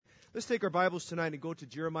Let's take our Bibles tonight and go to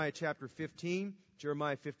Jeremiah chapter 15.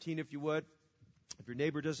 Jeremiah 15, if you would. If your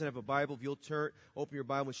neighbor doesn't have a Bible, if you'll open your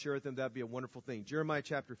Bible and share with them, that'd be a wonderful thing. Jeremiah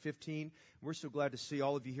chapter 15. We're so glad to see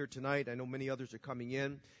all of you here tonight. I know many others are coming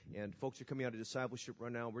in, and folks are coming out of discipleship right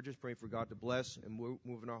now. We're just praying for God to bless and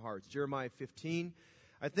move in our hearts. Jeremiah 15.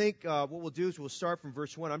 I think what we'll do is we'll start from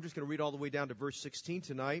verse 1. I'm just going to read all the way down to verse 16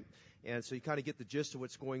 tonight, and so you kind of get the gist of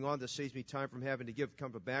what's going on. This saves me time from having to give kind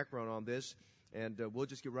of a background on this. And we'll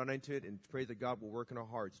just get right into it and pray that God will work in our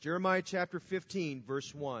hearts. Jeremiah chapter 15,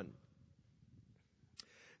 verse 1.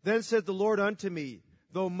 Then said the Lord unto me,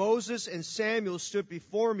 though Moses and Samuel stood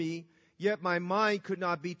before me, yet my mind could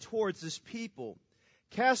not be towards this people.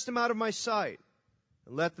 Cast them out of my sight,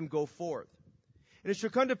 and let them go forth. And it shall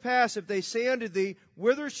come to pass, if they say unto thee,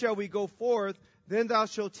 whither shall we go forth? Then thou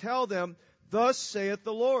shalt tell them, thus saith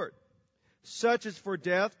the Lord. Such is for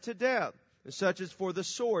death to death, and such is for the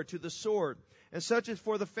sword to the sword, and such is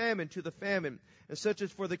for the famine to the famine, and such is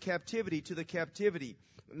for the captivity to the captivity.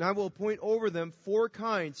 And I will appoint over them 4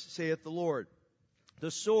 kinds, saith the Lord.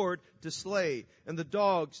 The sword to slay, and the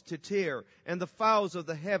dogs to tear, and the fowls of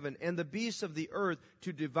the heaven, and the beasts of the earth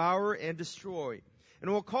to devour and destroy. And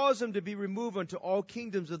I will cause them to be removed unto all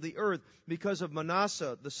kingdoms of the earth, because of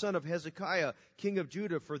Manasseh, the son of Hezekiah, king of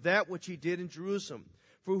Judah, for that which he did in Jerusalem.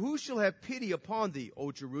 For who shall have pity upon thee,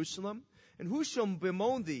 O Jerusalem? And who shall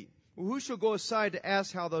bemoan thee? Or who shall go aside to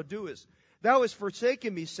ask how thou doest? Thou hast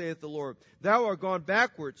forsaken me, saith the Lord. Thou art gone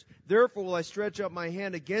backwards. Therefore will I stretch up my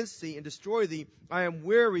hand against thee and destroy thee. I am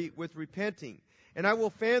weary with repenting. And I will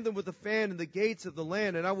fan them with a fan in the gates of the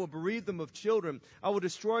land, and I will bereave them of children. I will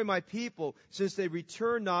destroy my people, since they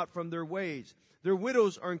return not from their ways. Their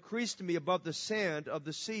widows are increased to me above the sand of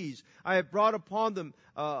the seas. I have brought upon them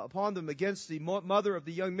against the mother of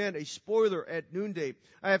the young men a spoiler at noonday.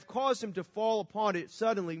 I have caused him to fall upon it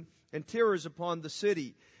suddenly, and terrors upon the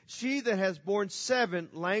city. She that has borne 7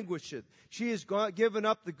 languisheth. She has given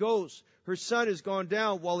up the ghost. Her son is gone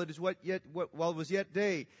down while it was yet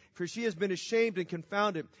day. For she has been ashamed and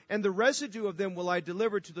confounded. And the residue of them will I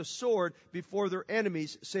deliver to the sword before their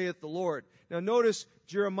enemies, saith the Lord. Now notice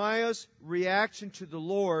Jeremiah's reaction to the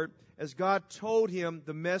Lord as God told him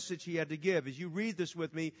the message he had to give. As you read this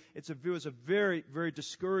with me, it was a very, very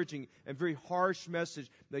discouraging and very harsh message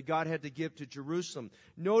that God had to give to Jerusalem.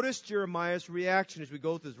 Notice Jeremiah's reaction as we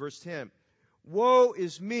go through this, verse 10. Woe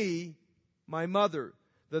is me, my mother,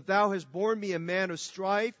 that thou hast borne me a man of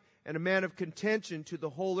strife and a man of contention to the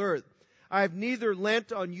whole earth. I have neither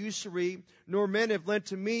lent on usury, nor men have lent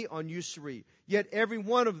to me on usury. Yet every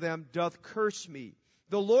one of them doth curse me.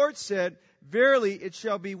 The Lord said, verily it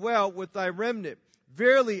shall be well with thy remnant.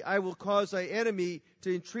 Verily I will cause thy enemy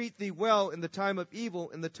to entreat thee well in the time of evil,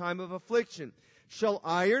 in the time of affliction. Shall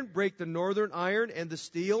iron break the northern iron and the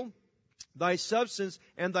steel? Thy substance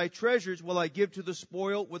and thy treasures will I give to the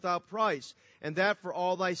spoil without price, and that for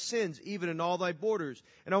all thy sins, even in all thy borders.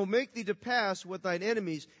 And I will make thee to pass with thine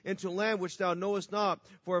enemies into land which thou knowest not,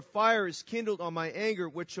 for a fire is kindled on my anger,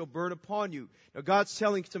 which shall burn upon you. Now God's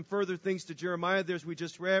telling some further things to Jeremiah there as we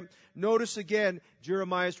just read. Notice again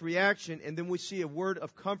Jeremiah's reaction, and then we see a word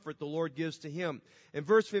of comfort the Lord gives to him. In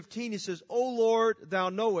verse 15 he says, O Lord, thou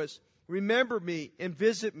knowest. Remember me and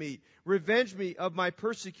visit me. Revenge me of my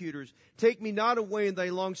persecutors. Take me not away in thy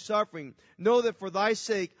long suffering. Know that for thy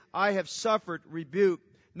sake I have suffered rebuke.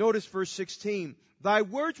 Notice verse 16. Thy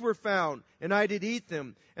words were found, and I did eat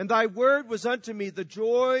them. And thy word was unto me the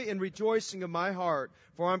joy and rejoicing of my heart.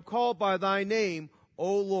 For I am called by thy name,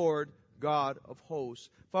 O Lord, God of hosts.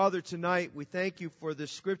 Father, tonight we thank you for the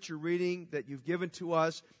scripture reading that you've given to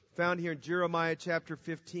us, found here in Jeremiah chapter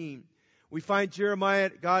 15. We find Jeremiah,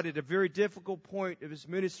 God, at a very difficult point of his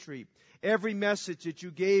ministry. Every message that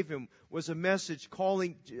you gave him was a message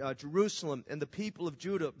calling Jerusalem and the people of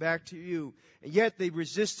Judah back to you. And yet they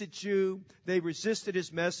resisted you. They resisted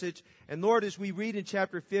his message. And Lord, as we read in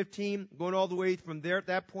chapter 15, going all the way from there at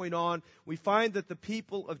that point on, we find that the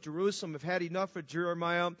people of Jerusalem have had enough of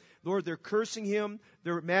Jeremiah. Lord, they're cursing him.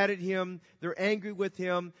 They're mad at him. They're angry with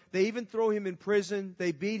him. They even throw him in prison.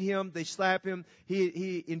 They beat him. They slap him.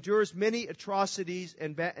 He endures many atrocities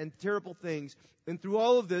and terrible things. And through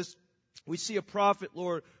all of this, we see a prophet,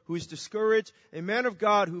 Lord, who is discouraged, a man of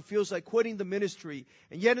God who feels like quitting the ministry.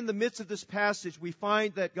 And yet in the midst of this passage, we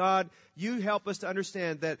find that, God, you help us to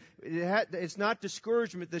understand that it's not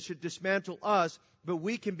discouragement that should dismantle us, but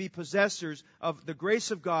we can be possessors of the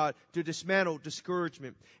grace of God to dismantle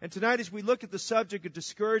discouragement. And tonight, as we look at the subject of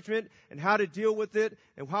discouragement and how to deal with it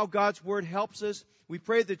and how God's Word helps us, We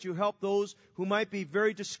pray that you help those who might be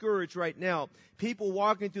very discouraged right now. People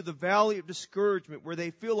walking through the valley of discouragement where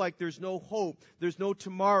they feel like there's no hope, there's no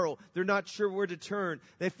tomorrow, they're not sure where to turn.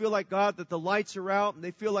 They feel like, God, that the lights are out, and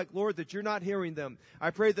they feel like, Lord, that you're not hearing them.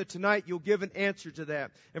 I pray that tonight you'll give an answer to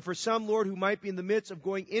that. And for some, Lord, who might be in the midst of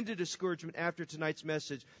going into discouragement after tonight's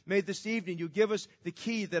message, may this evening you give us the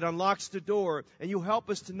key that unlocks the door, and you help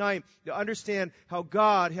us tonight to understand how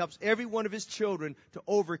God helps every one of his children to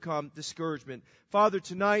overcome discouragement. Father,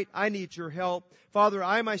 tonight I need your help. Father,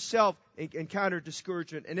 I myself encounter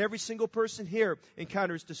discouragement, and every single person here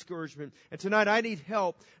encounters discouragement. And tonight I need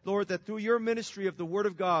help, Lord, that through your ministry of the Word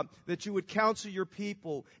of God, that you would counsel your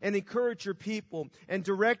people and encourage your people and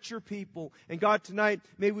direct your people. And God, tonight,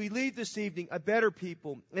 may we leave this evening a better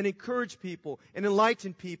people, and encourage people, and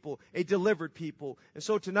enlighten people, a delivered people. And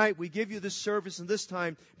so tonight we give you this service, and this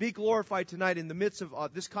time be glorified tonight in the midst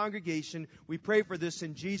of this congregation. We pray for this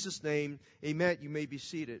in Jesus' name. Amen. You may be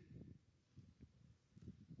seated.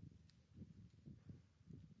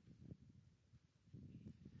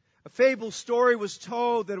 A fable story was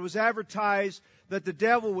told that it was advertised that the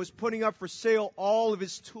devil was putting up for sale all of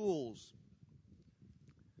his tools.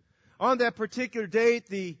 On that particular date,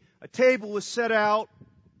 a table was set out,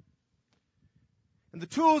 and the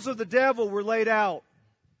tools of the devil were laid out.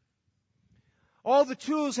 All the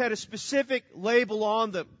tools had a specific label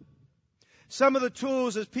on them. Some of the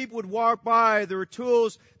tools, as people would walk by, there were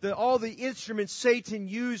tools that all the instruments Satan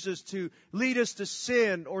uses to lead us to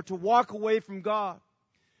sin or to walk away from God.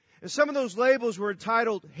 And some of those labels were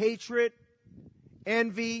entitled hatred,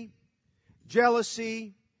 envy,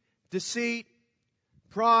 jealousy, deceit,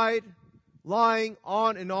 pride, lying,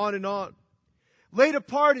 on and on and on. Laid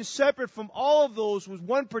apart and separate from all of those was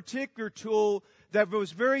one particular tool that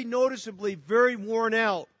was very noticeably very worn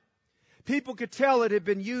out. People could tell it had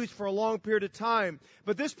been used for a long period of time.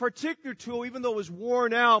 But this particular tool, even though it was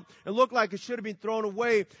worn out and looked like it should have been thrown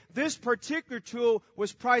away, this particular tool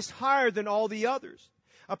was priced higher than all the others.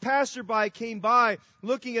 A passerby came by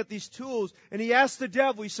looking at these tools, and he asked the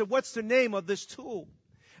devil, he said, "What's the name of this tool?"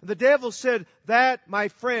 And the devil said, "That, my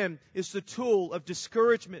friend, is the tool of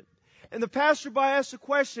discouragement." And the passerby asked the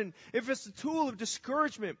question, if it's the tool of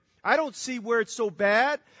discouragement, I don't see where it's so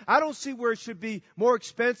bad. I don't see where it should be more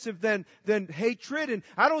expensive than hatred. And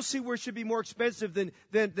I don't see where it should be more expensive than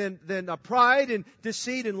pride and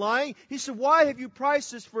deceit and lying. He said, "Why have you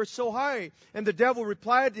priced this for so high?" And the devil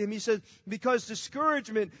replied to him, he said, "Because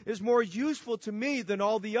discouragement is more useful to me than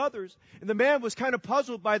all the others." And the man was kind of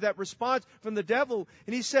puzzled by that response from the devil.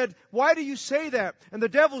 And he said, "Why do you say that?" And the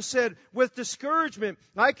devil said, "With discouragement,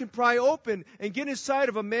 I can pry open and get inside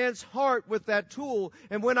of a man's heart with that tool.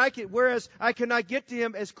 And whereas I cannot get to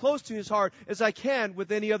him as close to his heart as I can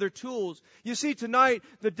with any other tools." You see, tonight,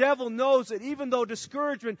 the devil knows that even though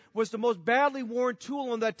discouragement was the most badly worn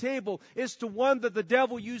tool on that table, it's the one that the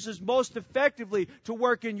devil uses most effectively to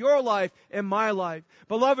work in your life and my life.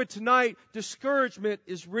 Beloved, tonight, discouragement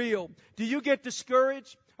is real. Do you get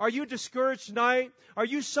discouraged? Are you discouraged tonight? Are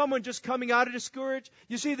you someone just coming out of discouraged?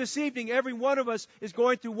 You see, this evening, every one of us is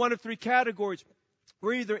going through one of three categories.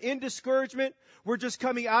 We're either in discouragement, we're just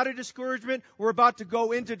coming out of discouragement, we're about to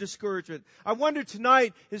go into discouragement. I wonder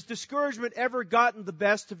tonight, has discouragement ever gotten the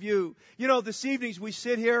best of you? You know, this evening as we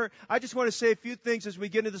sit here, I just want to say a few things as we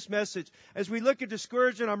get into this message. As we look at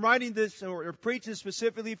discouragement, I'm writing this or preaching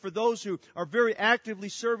specifically for those who are very actively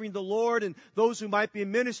serving the Lord and those who might be in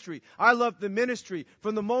ministry. I love the ministry.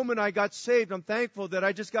 From the moment I got saved, I'm thankful that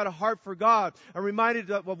I just got a heart for God. I'm reminded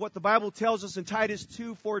of what the Bible tells us in Titus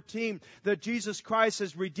 2:14, that Jesus Christ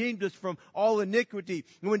has redeemed us from all iniquity.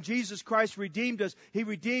 And when Jesus Christ redeemed us, He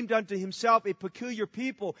redeemed unto Himself a peculiar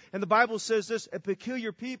people. And the Bible says this, a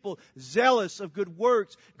peculiar people, zealous of good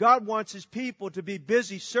works. God wants His people to be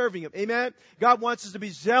busy serving Him. Amen? God wants us to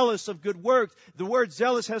be zealous of good works. The word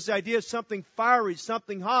zealous has the idea of something fiery,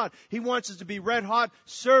 something hot. He wants us to be red hot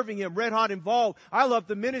serving Him, red hot involved. I love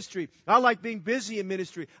the ministry. I like being busy in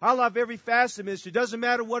ministry. I love every facet of ministry. Doesn't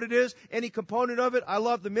matter what it is, any component of it, I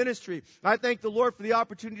love the ministry. I thank the Lord for the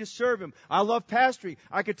opportunity to serve Him. I love pastoring.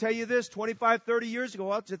 I could tell you this, 25, 30 years ago,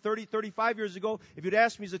 well, 30, 35 years ago, if you'd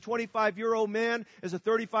asked me as a 25-year-old man, as a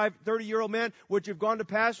 30-year-old man, would you have gone to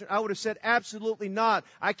pastor? I would have said absolutely not.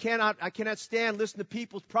 I cannot stand listening to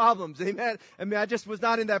people's problems. Amen. I mean, I just was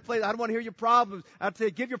not in that place. I don't want to hear your problems. I'd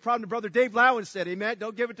say, give your problem to Brother Dave Lowen said. Amen.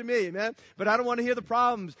 Don't give it to me. Amen. But I don't want to hear the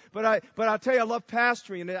problems. But I'll tell you, I love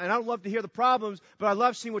pastoring, and I don't love to hear the problems, but I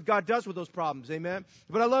love seeing what God does with those problems. Amen.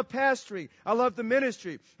 But I love pastoring. I love the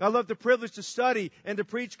ministry. I love the privilege to study and to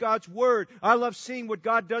preach God's Word. I love seeing what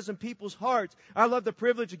God does in people's hearts. I love the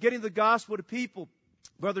privilege of getting the gospel to people.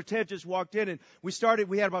 Brother Ted just walked in, and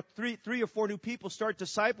we had about three or four new people start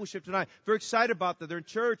discipleship tonight. Very excited about that. They're in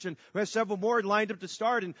church, and we have several more lined up to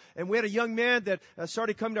start. And we had a young man that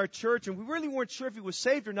started coming to our church, and we really weren't sure if he was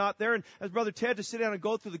saved or not there. And as Brother Ted to sit down and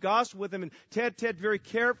go through the gospel with him, and Ted very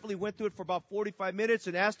carefully went through it for about 45 minutes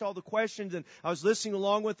and asked all the questions, and I was listening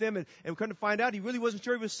along with him, and we couldn't find out he really wasn't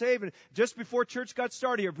sure he was saved. And just before church got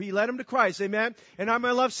started here, he led him to Christ. Amen. And I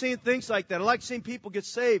love seeing things like that. I like seeing people get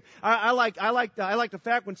saved. I like the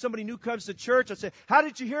fact when somebody new comes to church, I say, how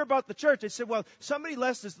did you hear about the church? They said, well, somebody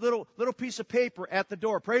left this little piece of paper at the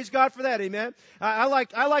door. Praise God for that, amen. I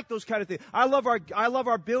like those kind of things. I love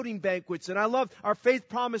our building banquets, and I love our faith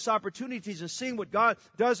promise opportunities and seeing what God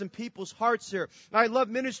does in people's hearts here. I love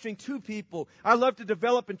ministering to people. I love to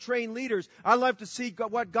develop and train leaders. I love to see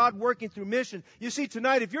what God working through mission. You see,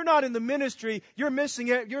 tonight, if you're not in the ministry, you're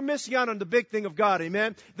missing out on the big thing of God,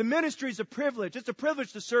 amen. The ministry is a privilege. It's a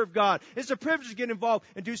privilege to serve God. It's a privilege to get involved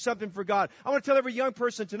and do something for God. I want to tell every young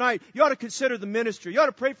person tonight, you ought to consider the ministry. You ought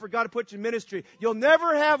to pray for God to put you in ministry. You'll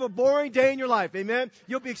never have a boring day in your life. Amen.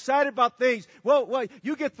 You'll be excited about things. Well,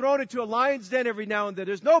 you get thrown into a lion's den every now and then.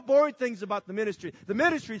 There's no boring things about the ministry. The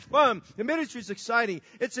ministry's fun. The ministry's exciting.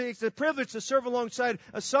 It's a privilege to serve alongside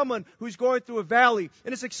someone who's going through a valley.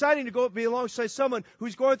 And it's exciting to go be alongside someone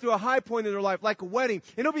who's going through a high point in their life, like a wedding.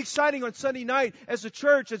 And it'll be exciting on Sunday night as a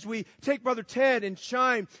church, as we take Brother Ted and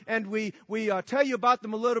Shine, and we tell you about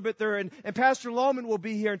them a little bit there, and Pastor Lohman will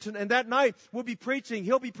be here, and that night we'll be preaching.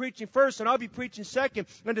 He'll be preaching first, and I'll be preaching second.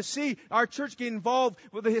 And to see our church get involved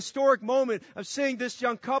with the historic moment of seeing this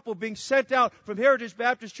young couple being sent out from Heritage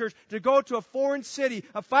Baptist Church to go to a foreign city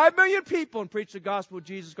of 5 million people and preach the gospel of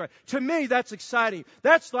Jesus Christ. To me, that's exciting.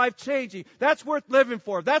 That's life-changing. That's worth living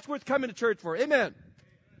for. That's worth coming to church for. Amen.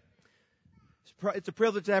 It's a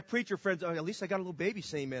privilege to have preacher friends. At least I got a little baby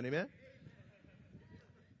saying amen. Amen.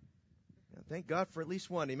 Thank God for at least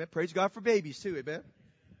one. Amen. Praise God for babies too. Amen.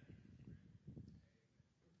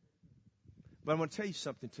 But I want to tell you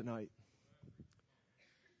something tonight.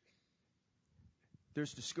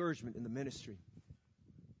 There's discouragement in the ministry.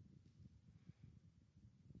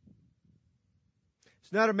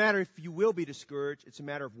 It's not a matter if you will be discouraged. It's a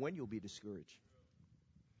matter of when you'll be discouraged.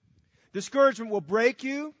 Discouragement will break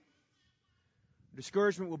you.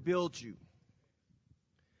 Discouragement will build you.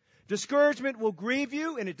 Discouragement will grieve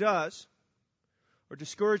you, and it does. Or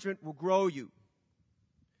discouragement will grow you.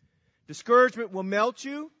 Discouragement will melt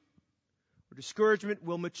you, or discouragement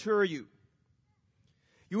will mature you.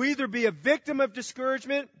 You either be a victim of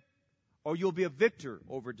discouragement, or you'll be a victor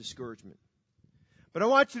over discouragement. But I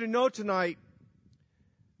want you to know tonight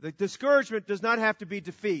that discouragement does not have to be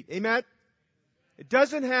defeat. Amen? It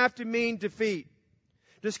doesn't have to mean defeat.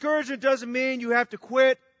 Discouragement doesn't mean you have to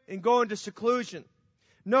quit and go into seclusion.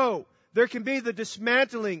 No, there can be the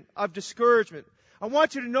dismantling of discouragement. I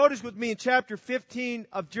want you to notice with me in chapter 15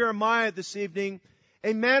 of Jeremiah this evening,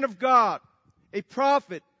 a man of God, a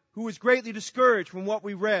prophet who was greatly discouraged from what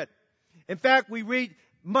we read. In fact, we read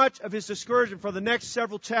much of his discouragement for the next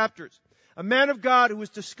several chapters. A man of God who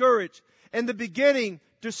was discouraged. In the beginning,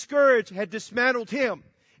 discouraged had dismantled him.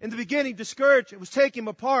 In the beginning, discouraged, it was taking him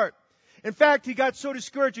apart. In fact, he got so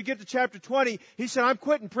discouraged, you get to chapter 20, he said, I'm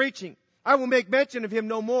quitting preaching. I will make mention of him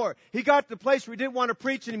no more. He got to the place where he didn't want to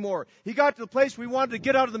preach anymore. He got to the place where he wanted to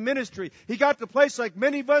get out of the ministry. He got to the place like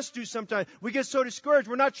many of us do sometimes. We get so discouraged,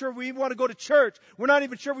 we're not sure we even want to go to church. We're not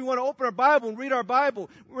even sure we want to open our Bible and read our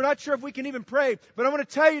Bible. We're not sure if we can even pray. But I want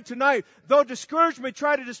to tell you tonight, though discouragement may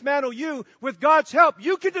try to dismantle you, with God's help,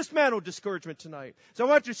 you can dismantle discouragement tonight. So I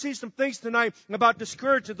want you to see some things tonight about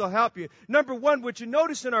discouragement that'll help you. Number one, what you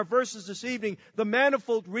notice in our verses this evening, the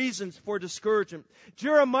manifold reasons for discouragement.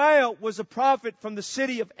 Jeremiah was a prophet from the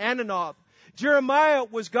city of Ananoth. Jeremiah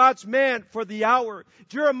was God's man for the hour.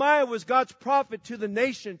 Jeremiah was God's prophet to the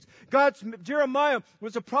nations. Jeremiah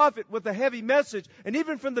was a prophet with a heavy message. And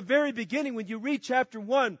even from the very beginning, when you read chapter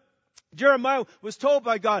 1, Jeremiah was told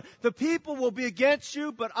by God, the people will be against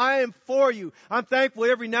you, but I am for you. I'm thankful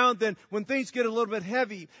every now and then when things get a little bit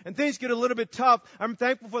heavy and things get a little bit tough. I'm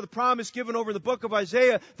thankful for the promise given over the book of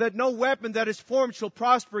Isaiah that no weapon that is formed shall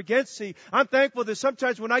prosper against thee. I'm thankful that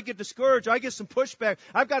sometimes when I get discouraged, I get some pushback.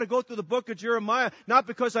 I've got to go through the book of Jeremiah, not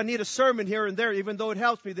because I need a sermon here and there, even though it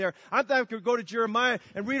helps me there. I'm thankful to go to Jeremiah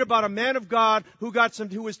and read about a man of God who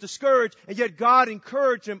was discouraged, and yet God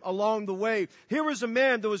encouraged him along the way. Here was a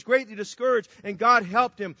man that was greatly discouraged, and God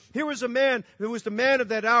helped him. Here was a man who was the man of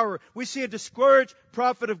that hour. We see a discouraged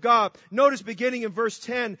prophet of God. Notice beginning in verse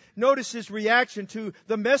 10, notice his reaction to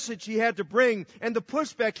the message he had to bring and the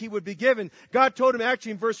pushback he would be given. God told him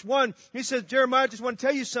actually in verse 1, he says, Jeremiah, I just want to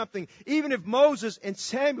tell you something. Even if Moses and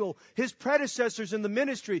Samuel, his predecessors in the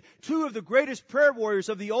ministry, two of the greatest prayer warriors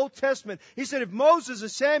of the Old Testament, he said, if Moses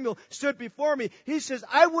and Samuel stood before me, he says,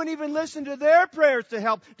 I wouldn't even listen to their prayers to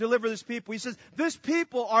help deliver this people. He says, this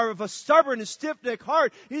people are of a stubborn and stiff-necked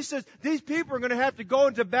heart. He says, these people are going to have to go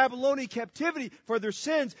into Babylonian captivity for their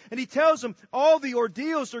sins. And he tells them all the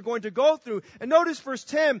ordeals they're going to go through. And notice verse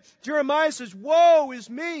 10, Jeremiah says, woe is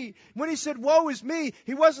me. When he said, woe is me,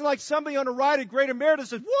 he wasn't like somebody on a ride at Great America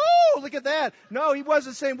says, whoa, look at that. No, he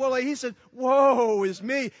wasn't saying, well, he said, woe is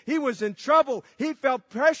me. He was in trouble. He felt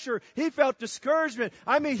pressure. He felt discouragement.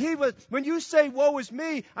 I mean, when you say, woe is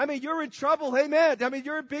me, I mean, you're in trouble. Amen. I mean,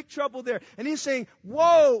 you're in big trouble there. And he's saying,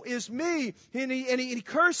 woe is me. And he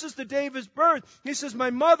curses the day of his birth. He says,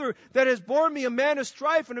 my mother that has borne me a man of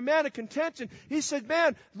strife and a man of contention. He said,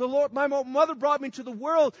 man, the Lord, my mother brought me to the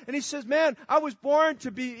world. And he says, man, I was born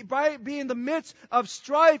to be in the midst of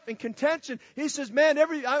strife and contention. He says, man,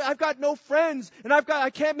 I've got no friends and I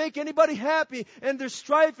can't make anybody happy. And there's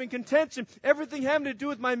strife and contention. Everything having to do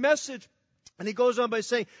with my message. And he goes on by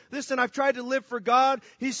saying, listen, I've tried to live for God.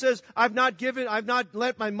 He says, I've not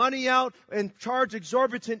let my money out and charge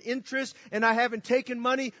exorbitant interest. And I haven't taken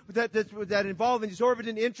money that involve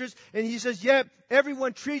exorbitant interest. And he says, yet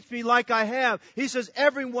everyone treats me like I have. He says,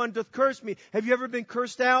 everyone doth curse me. Have you ever been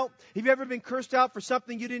cursed out? Have you ever been cursed out for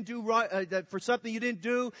something you didn't do right, for something you didn't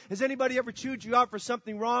do? Has anybody ever chewed you out for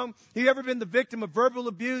something wrong? Have you ever been the victim of verbal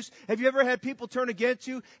abuse? Have you ever had people turn against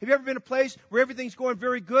you? Have you ever been in a place where everything's going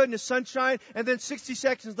very good in the sunshine, and then 60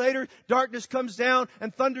 seconds later, darkness comes down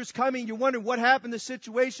and thunder's coming? You're wondering what happened in the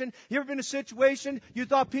situation. You ever been in a situation you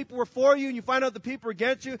thought people were for you and you find out the people are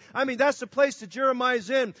against you? I mean, that's the place that Jeremiah's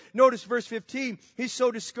in. Notice verse 15. He's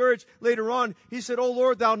so discouraged later on. He said, O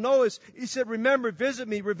Lord, thou knowest. He said, remember, visit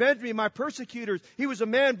me, revenge me, my persecutors. He was a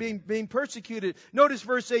man being persecuted. Notice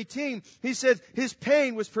verse 18. He said, his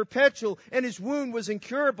pain was perpetual and his wound was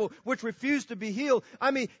incurable, which refused to be healed. I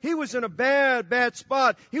mean, he was in a bad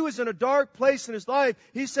spot. He was in a dark place in his life.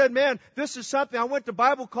 He said, man, this is something. I went to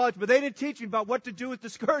Bible college, but they didn't teach me about what to do with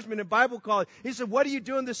discouragement in Bible college. He said, what do you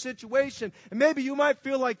do in this situation? And maybe you might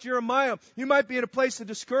feel like Jeremiah. You might be in a place of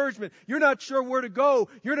discouragement. You're not sure where to go.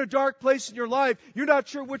 You're in a dark place in your life. You're not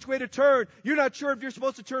sure which way to turn. You're not sure if you're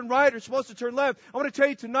supposed to turn right or supposed to turn left. I want to tell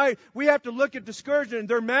you tonight, we have to look at discouragement. And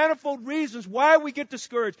there are manifold reasons why we get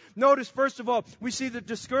discouraged. Notice, first of all, we see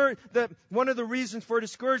that one of the reasons for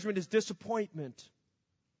discouragement is disappointment.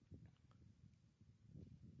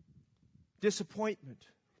 Disappointment.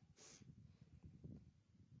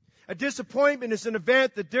 A disappointment is an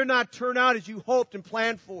event that did not turn out as you hoped and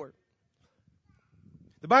planned for.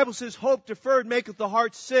 The Bible says, hope deferred maketh the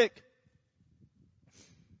heart sick.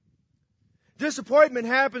 Disappointment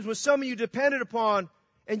happens when someone you depended upon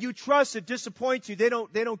and you trusted disappoints you. They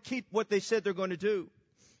don't keep what they said they're going to do.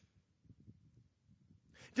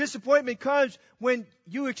 Disappointment comes when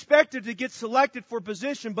you expected to get selected for a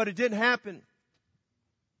position, but it didn't happen.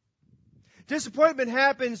 Disappointment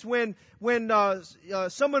happens when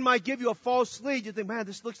someone might give you a false lead. You think, man,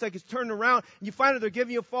 this looks like it's turning around. And you find out they're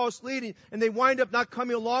giving you a false lead, and they wind up not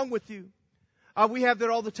coming along with you. We have that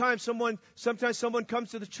all the time. Sometimes someone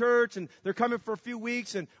comes to the church and they're coming for a few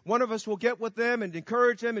weeks, and one of us will get with them and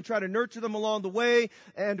encourage them and try to nurture them along the way.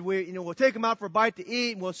 And we'll take them out for a bite to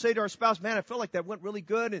eat, and we'll say to our spouse, man, I feel like that went really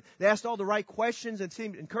good. And they asked all the right questions and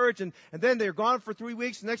seemed encouraged. And then they're gone for 3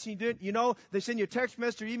 weeks. The next thing you know, they send you a text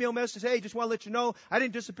message or email message. Hey, just want to let you know, I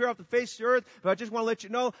didn't disappear off the face of the earth, but I just want to let you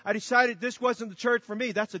know, I decided this wasn't the church for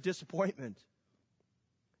me. That's a disappointment.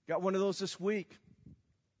 Got one of those this week.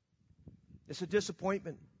 It's a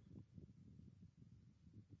disappointment.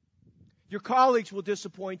 Your colleagues will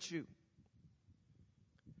disappoint you.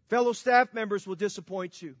 Fellow staff members will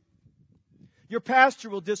disappoint you. Your pastor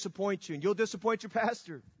will disappoint you, and you'll disappoint your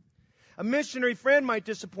pastor. A missionary friend might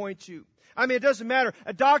disappoint you. I mean, it doesn't matter.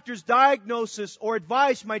 A doctor's diagnosis or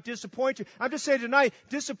advice might disappoint you. I'm just saying tonight,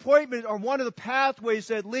 disappointment are one of the pathways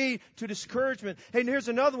that lead to discouragement. Hey, and here's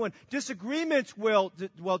another one. Disagreements will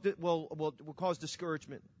cause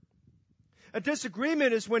discouragement. A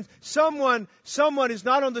disagreement is when someone is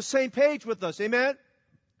not on the same page with us. Amen?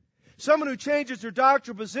 Someone who changes their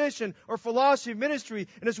doctrinal position or philosophy of ministry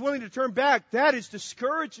and is willing to turn back, that is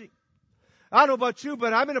discouraging. I don't know about you,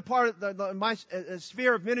 but I'm in a part of my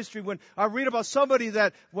sphere of ministry when I read about somebody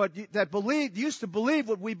that used to believe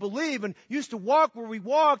what we believe and used to walk where we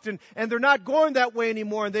walked, and they're not going that way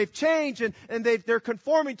anymore, and they've changed, and they're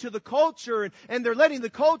conforming to the culture, and they're letting the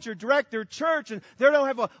culture direct their church, and they don't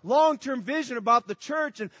have a long-term vision about the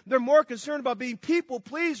church, and they're more concerned about being people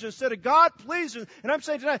pleasers instead of God pleasers. And I'm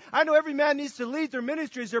saying tonight, I know every man needs to lead their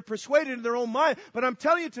ministries. They're persuaded in their own mind, but I'm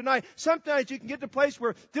telling you tonight, sometimes you can get to a place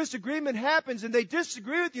where disagreement happens, and they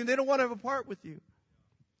disagree with you, and they don't want to have a part with you.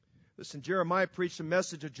 Listen, Jeremiah preached a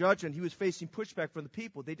message of judgment. He was facing pushback from the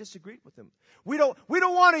people. They disagreed with him. We don't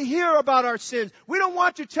want to hear about our sins. We don't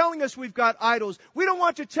want you telling us we've got idols. We don't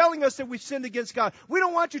want you telling us that we've sinned against God. We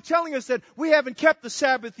don't want you telling us that we haven't kept the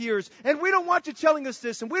Sabbath years. And we don't want you telling us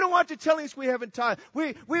this. And we don't want you telling us we haven't tithed.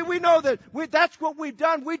 We know that that's what we've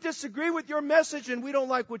done. We disagree with your message, and we don't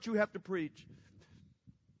like what you have to preach.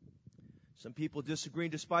 Some people disagree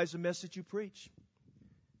and despise the message you preach.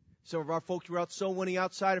 Some of our folks were out soul winning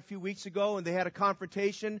outside a few weeks ago, and they had a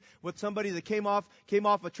confrontation with somebody that came off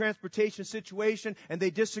a transportation situation, and they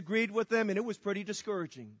disagreed with them, and it was pretty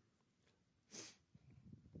discouraging.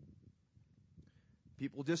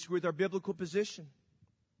 People disagree with our biblical position.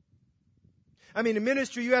 I mean, in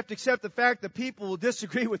ministry, you have to accept the fact that people will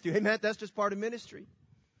disagree with you. Amen? That's just part of ministry.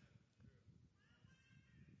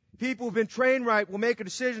 People who've been trained right will make a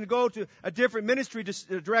decision to go to a different ministry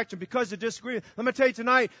direction because of disagreement. Let me tell you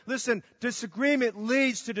tonight, listen, disagreement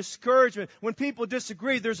leads to discouragement. When people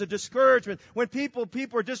disagree, there's a discouragement. When people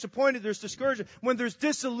are disappointed, there's discouragement. When there's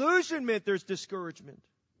disillusionment, there's discouragement.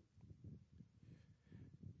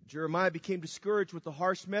 Jeremiah became discouraged with the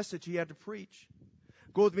harsh message he had to preach.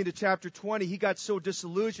 Go with me to chapter 20. He got so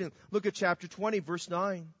disillusioned. Look at chapter 20, verse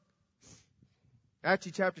 9.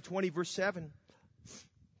 Actually, chapter 20, verse 7.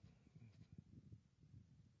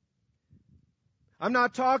 I'm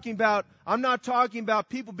not talking about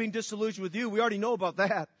people being disillusioned with you. We already know about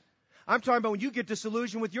that. I'm talking about when you get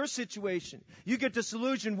disillusioned with your situation. You get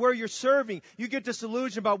disillusioned where you're serving. You get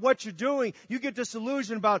disillusioned about what you're doing. You get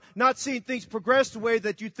disillusioned about not seeing things progress the way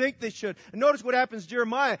that you think they should. And notice what happens to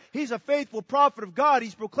Jeremiah. He's a faithful prophet of God.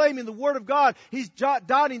 He's proclaiming the word of God. He's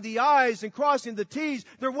dotting the I's and crossing the T's.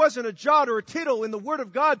 There wasn't a jot or a tittle in the word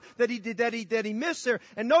of God that he missed there.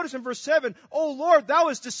 And notice in verse 7, "O Lord, thou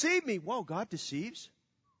hast deceived me." Whoa, God deceives?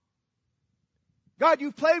 God,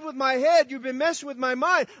 you've played with my head. You've been messing with my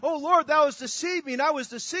mind. Oh, Lord, thou hast deceived me, and I was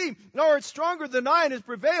deceived. Thou art stronger than I and has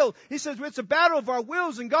prevailed. He says, it's a battle of our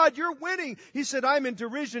wills, and God, you're winning. He said, I'm in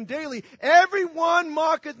derision daily. Everyone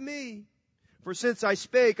mocketh me. For since I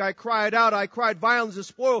spake, I cried out, I cried violence and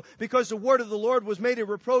spoil, because the word of the Lord was made a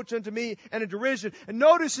reproach unto me and a derision. And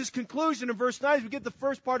notice his conclusion in verse 9. As we get the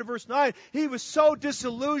first part of verse 9, he was so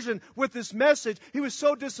disillusioned with this message. He was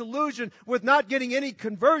so disillusioned with not getting any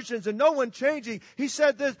conversions and no one changing. He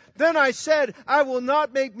said this, "Then I said, I will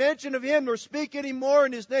not make mention of him nor speak any more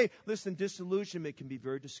in his name." Listen, disillusionment can be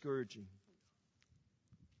very discouraging.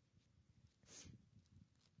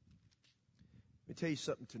 Let me tell you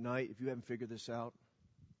something tonight, if you haven't figured this out.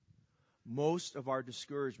 Most of our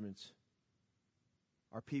discouragements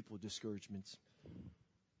are people discouragements.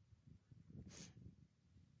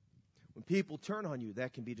 When people turn on you,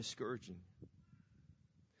 that can be discouraging.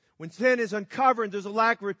 When sin is uncovered and there's a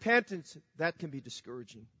lack of repentance, that can be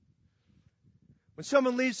discouraging. When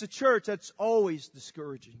someone leaves the church, that's always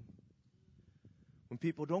discouraging. When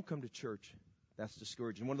people don't come to church, that's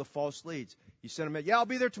discouraging. One of the false leads, you send them, "Yeah, I'll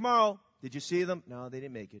be there tomorrow." Did you see them? No, they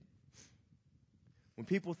didn't make it. When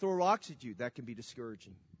people throw rocks at you, that can be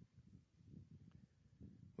discouraging.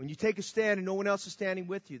 When you take a stand and no one else is standing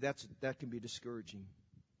with you, that can be discouraging.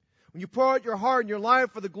 When you pour out your heart and your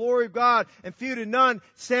life for the glory of God, and few to none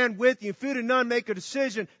stand with you, and few to none make a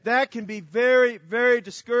decision, that can be very, very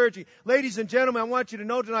discouraging. Ladies and gentlemen, I want you to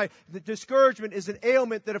know tonight that discouragement is an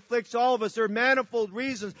ailment that afflicts all of us. There are manifold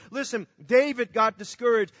reasons. Listen, David got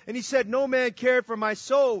discouraged, and he said, "No man cared for my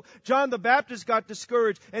soul." John the Baptist got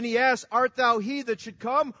discouraged, and he asked, "Art thou he that should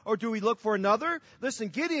come, or do we look for another?" Listen,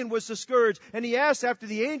 Gideon was discouraged, and he asked after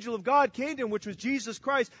the angel of God came to him, which was Jesus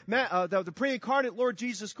Christ, the pre-incarnate Lord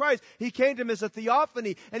Jesus Christ. He came to him as a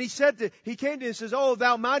theophany, and he came to him and says, "Oh,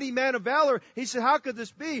 thou mighty man of valor." He said, "How could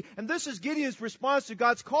this be?" And this is Gideon's response to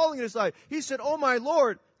God's calling in his life. He said, "Oh, my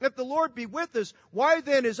Lord, if the Lord be with us, why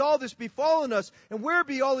then is all this befallen us? And where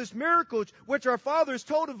be all these miracles which our fathers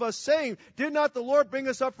told of us, saying, Did not the Lord bring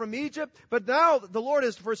us up from Egypt? But now the Lord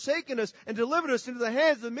has forsaken us and delivered us into the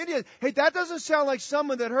hands of the Midian." Hey, that doesn't sound like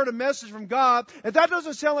someone that heard a message from God. And that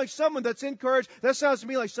doesn't sound like someone that's encouraged. That sounds to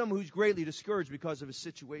me like someone who's greatly discouraged because of his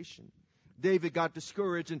situation. David got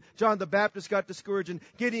discouraged, and John the Baptist got discouraged, and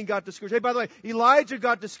Gideon got discouraged. Hey, by the way, Elijah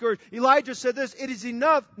got discouraged. Elijah said this, "It is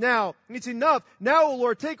enough now. It's enough. Now, O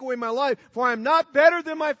Lord, take away my life, for I am not better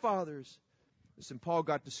than my fathers." Listen, Paul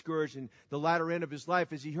got discouraged in the latter end of his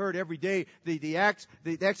life as he heard every day the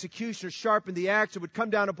executioner sharpen the axe. It would come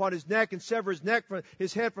down upon his neck and sever his neck from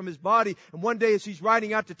his head from his body. And one day as he's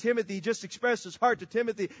writing out to Timothy, he just expressed his heart to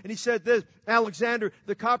Timothy. And he said this, "Alexander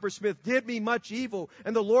the coppersmith did me much evil,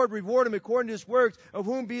 and the Lord reward him according to his works, of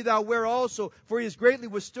whom be thou aware also. For he has greatly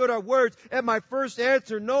withstood our words. At my first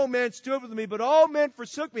answer, no man stood with me, but all men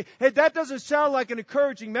forsook me." Hey, that doesn't sound like an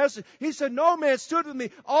encouraging message. He said, "No man stood with me.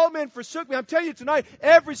 All men forsook me." I'm telling you tonight,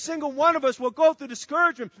 every single one of us will go through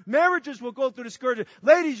discouragement. Marriages will go through discouragement.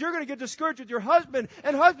 Ladies, you're going to get discouraged with your husband.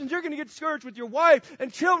 And husbands, you're going to get discouraged with your wife.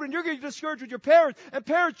 And children, you're going to get discouraged with your parents. And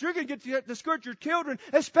parents, you're going to get discouraged with your children,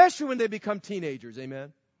 especially when they become teenagers.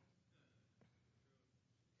 Amen?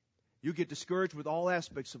 You get discouraged with all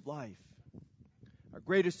aspects of life. Our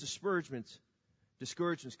greatest discouragements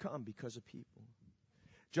come because of people.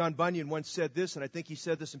 John Bunyan once said this, and I think he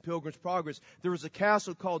said this in Pilgrim's Progress. "There was a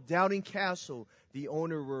castle called Doubting Castle, the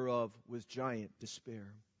owner whereof was giant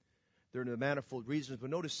despair." There are the manifold reasons. But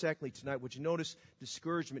notice secondly tonight, would you notice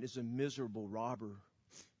discouragement is a miserable robber.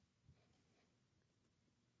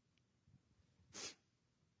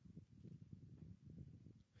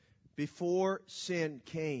 Before sin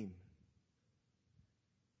came,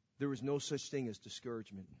 there was no such thing as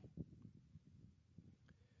discouragement.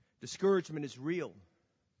 Discouragement is real.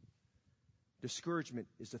 Discouragement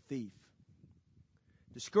is a thief.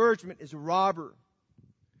 Discouragement is a robber.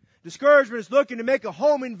 Discouragement is looking to make a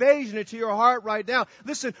home invasion into your heart right now.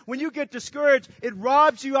 Listen, when you get discouraged, it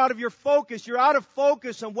robs you out of your focus. You're out of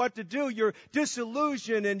focus on what to do. You're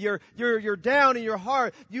disillusioned and you're down in your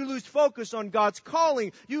heart. You lose focus on God's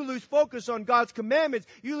calling. You lose focus on God's commandments.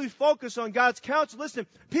 You lose focus on God's counsel. Listen,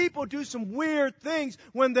 people do some weird things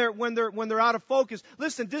when they're out of focus.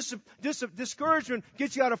 Listen, discouragement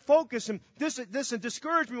gets you out of focus, and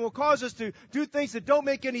discouragement will cause us to do things that don't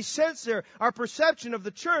make any sense there. Our perception of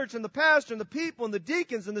the church and the pastor and the people and the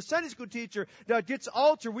deacons and the Sunday school teacher gets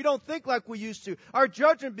altered. We don't think like we used to. Our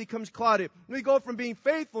judgment becomes clouded. We go from being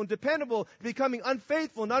faithful and dependable to becoming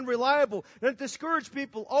unfaithful and unreliable. And discouraged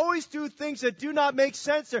people always do things that do not make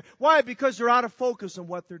sense there. Why? Because they're out of focus on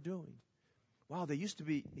what they're doing. Wow, they used to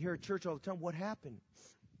be here at church all the time. What happened?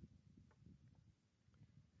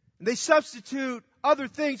 And they substitute other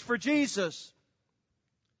things for Jesus.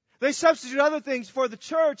 They substitute other things for the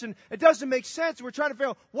church, and it doesn't make sense. We're trying to figure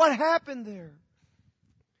out what happened there.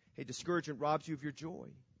 Hey, discouragement robs you of your joy.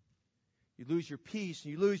 You lose your peace,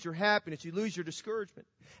 and you lose your happiness, you lose your discouragement.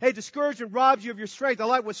 Hey, discouragement robs you of your strength. I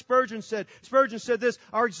like what Spurgeon said. Spurgeon said this,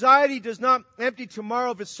 "Our anxiety does not empty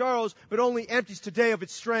tomorrow of its sorrows, but only empties today of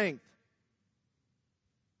its strength."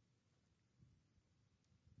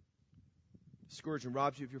 Discouragement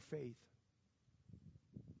robs you of your faith.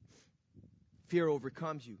 Fear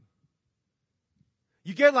overcomes you.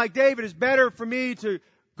 You get like David, "It's better for me to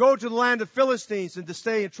go to the land of Philistines than to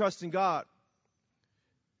stay and trust in God."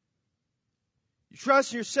 You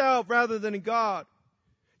trust in yourself rather than in God.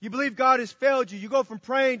 You believe God has failed you. You go from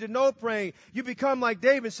praying to no praying. You become like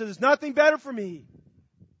David and says, "There's nothing better for me."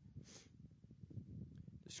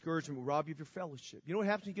 Discouragement will rob you of your fellowship. You know what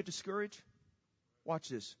happens when you get discouraged? Watch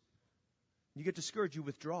this. When you get discouraged, you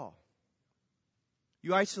withdraw.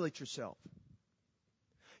 You isolate yourself.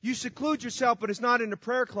 You seclude yourself, but it's not in the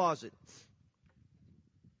prayer closet.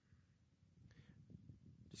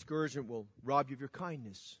 Discouragement will rob you of your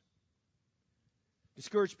kindness.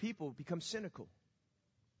 Discouraged people become cynical.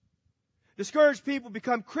 Discouraged people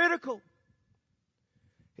become critical.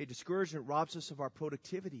 Hey, discouragement robs us of our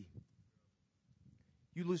productivity.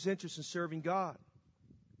 You lose interest in serving God.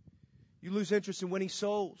 You lose interest in winning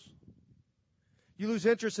souls. You lose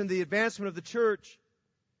interest in the advancement of the church.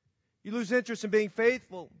 You lose interest in being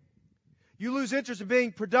faithful. You lose interest in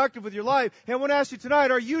being productive with your life. And I want to ask you tonight,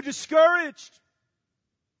 are you discouraged?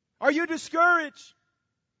 Are you discouraged?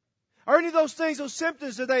 Are any of those things, those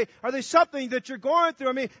symptoms, are they something that you're going through?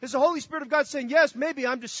 I mean, is the Holy Spirit of God saying, yes, maybe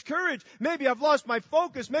I'm discouraged. Maybe I've lost my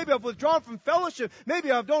focus. Maybe I've withdrawn from fellowship.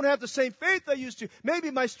 Maybe I don't have the same faith I used to. Maybe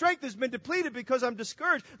my strength has been depleted because I'm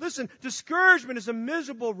discouraged. Listen, discouragement is a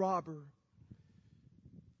miserable robber.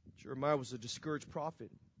 Jeremiah was a discouraged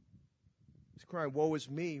prophet. He's crying, "Woe is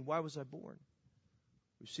me. Why was I born?"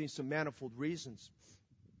 We've seen some manifold reasons.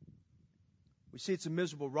 We see it's a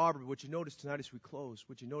miserable robber. But what you notice tonight as we close,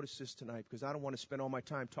 would you notice this tonight? Because I don't want to spend all my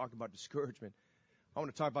time talking about discouragement. I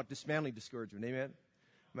want to talk about dismantling discouragement. Amen?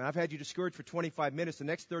 I mean, I've had you discouraged for 25 minutes. The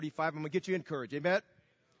next 35, I'm going to get you encouraged. Amen?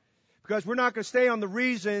 Because we're not going to stay on the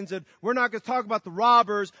reasons, and we're not going to talk about the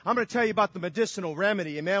robbers. I'm going to tell you about the medicinal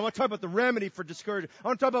remedy. Amen. I want to talk about the remedy for discouragement. I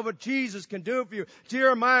want to talk about what Jesus can do for you.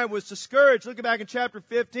 Jeremiah was discouraged. Look back in chapter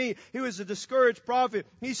 15. He was a discouraged prophet.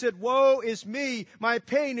 He said, "Woe is me. My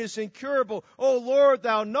pain is incurable. O Lord,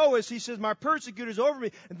 thou knowest." He says, "My persecutors over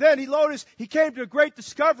me." And then he came to a great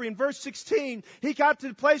discovery in verse 16. He got to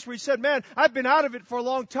the place where he said, "Man, I've been out of it for a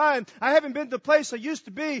long time. I haven't been to the place I used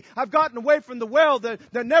to be. I've gotten away from the well that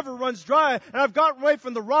never runs dry, and I've gotten away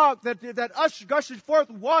from the rock that gushes forth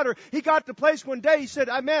with water." He got to the place one day, he said,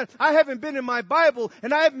 "Man, I haven't been in my Bible,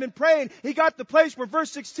 and I haven't been praying." He got to the place where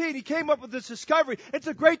verse 16, he came up with this discovery. It's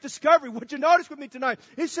a great discovery. Would you notice with me tonight?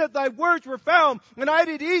 He said, "Thy words were found, and I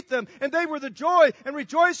did eat them, and they were the joy and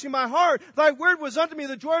rejoicing in my heart. Thy word was unto me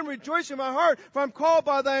the joy and rejoicing in my heart, for I'm called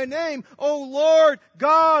by thy name, O Lord,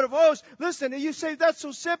 God of hosts." Listen, you say, "That's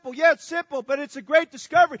so simple." Yeah, it's simple, but it's a great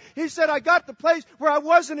discovery. He said, "I got the place where I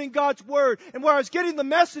wasn't in God's word, and where I was getting the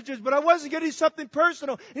messages, but I wasn't getting something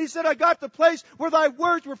personal." And he said, "I got the place where thy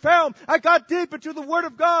words were found." I got deep into the word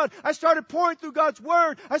of God. I started pouring through God's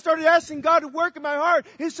word. I started asking God to work in my heart.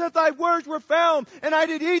 He said, "Thy words were found, and I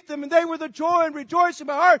did eat them, and they were the joy and rejoice in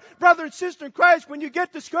my heart." Brother and sister in Christ, when you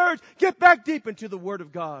get discouraged, get back deep into the word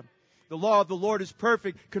of God. The law of the Lord is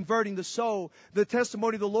perfect, converting the soul. The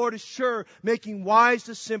testimony of the Lord is sure, making wise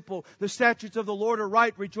the simple. The statutes of the Lord are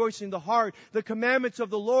right, rejoicing the heart. The commandments of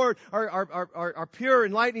the Lord are pure,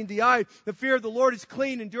 enlightening the eye. The fear of the Lord is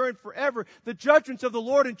clean, enduring forever. The judgments of the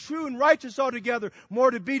Lord are true and righteous altogether.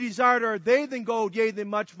 More to be desired are they than gold, yea, than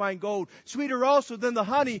much fine gold. Sweeter also than the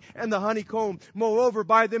honey and the honeycomb. Moreover,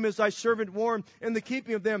 by them is thy servant warned. In the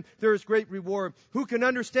keeping of them there is great reward. Who can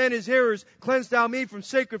understand his errors? Cleanse thou me from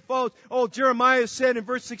sacred faults. Oh, Jeremiah said in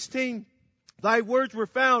verse 16, "Thy words were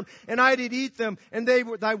found, and I did eat them, and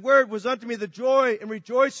thy word was unto me the joy and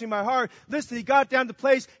rejoicing in my heart." Listen, he got down to the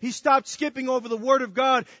place, he stopped skipping over the word of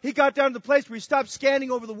God. He got down to the place where he stopped scanning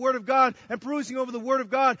over the word of God and perusing over the word of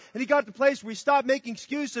God. And he got to the place where he stopped making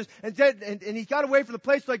excuses, and he got away from the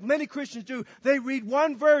place like many Christians do. They read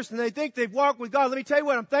one verse and they think they've walked with God. Let me tell you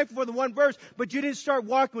what, I'm thankful for the one verse, but you didn't start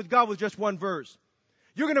walking with God with just one verse.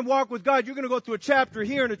 You're going to walk with God. You're going to go through a chapter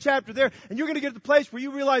here and a chapter there. And you're going to get to the place where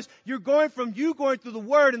you realize you're going from you going through the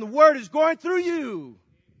Word, and the Word is going through you.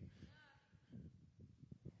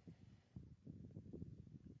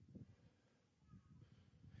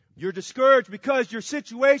 You're discouraged because your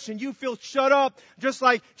situation, you feel shut up, just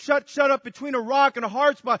like shut up between a rock and a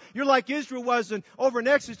hard spot. You're like Israel was over in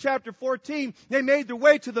Exodus chapter 14. They made their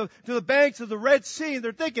way to the banks of the Red Sea, and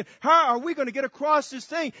they're thinking, how are we going to get across this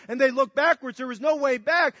thing? And they looked backwards. There was no way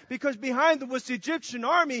back because behind them was the Egyptian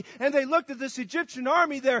army, and they looked at this Egyptian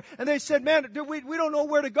army there, and they said, "Man, we don't know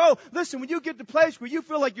where to go." Listen, when you get to the place where you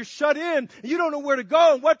feel like you're shut in, and you don't know where to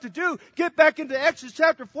go and what to do, get back into Exodus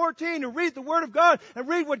chapter 14 and read the Word of God, and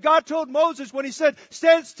read what God told Moses when he said,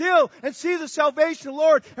 "Stand still and see the salvation of the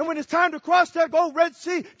Lord." And when it's time to cross that Red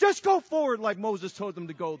Sea, just go forward like Moses told them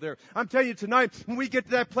to go there. I'm telling you tonight, when we get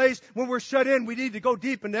to that place, when we're shut in, we need to go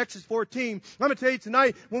deep into Exodus 14. I'm going to tell you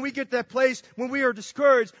tonight, when we get to that place, when we are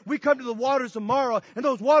discouraged, we come to the waters of Marah, and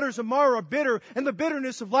those waters of Marah are bitter, and the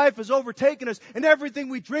bitterness of life has overtaken us, and everything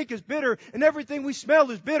we drink is bitter, and everything we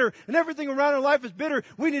smell is bitter, and everything around our life is bitter.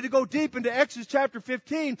 We need to go deep into Exodus chapter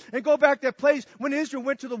 15 and go back to that place when Israel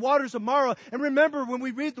went to the waters of Marah. And remember, when we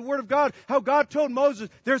read the Word of God, how God told Moses,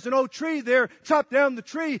 "There's an old tree there, chop down the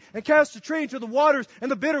tree and cast the tree into the waters, and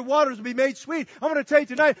the bitter waters will be made sweet." I'm going to tell you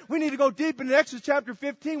tonight, we need to go deep into Exodus chapter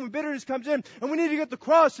 15 when bitterness comes in, and we need to get the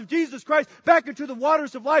cross of Jesus Christ back into the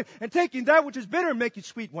waters of life, and taking that which is bitter and make it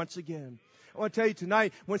sweet once again. I want to tell you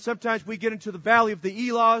tonight, when sometimes we get into the valley of the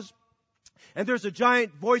Elahs, and there's a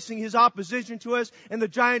giant voicing his opposition to us, and the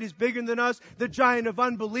giant is bigger than us, the giant of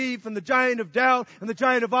unbelief, and the giant of doubt, and the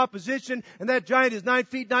giant of opposition, and that giant is 9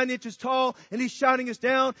 feet 9 inches tall, and he's shouting us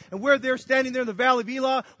down, and we're there standing there in the valley of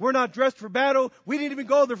Elah. We're not dressed for battle. We didn't even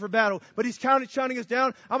go there for battle, but he's shouting us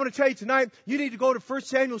down. I'm going to tell you tonight, you need to go to 1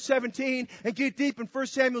 Samuel 17 and get deep in 1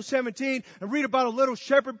 Samuel 17 and read about a little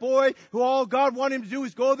shepherd boy who all God wanted him to do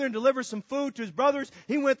is go there and deliver some food to his brothers.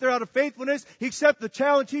 He went there out of faithfulness. He accepted the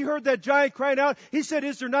challenge. He heard that giant crying out. He said,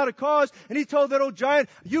 "Is there not a cause?" And he told that old giant,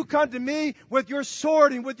 "You come to me with your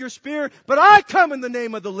sword and with your spear, but I come in the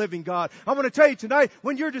name of the living God." I'm going to tell you tonight,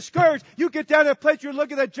 when you're discouraged, you get down to that place, you're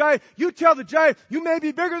looking at that giant, you tell the giant, "You may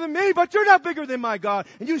be bigger than me, but you're not bigger than my God."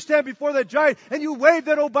 And you stand before that giant, and you wave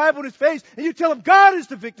that old Bible in his face, and you tell him, God is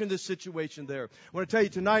the victor in this situation there. I want to tell you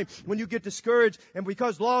tonight, when you get discouraged, and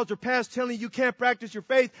because laws are passed telling you can't practice your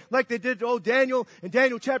faith, like they did to old Daniel in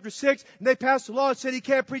Daniel chapter 6, and they passed the law and said he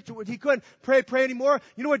couldn't couldn't pray anymore.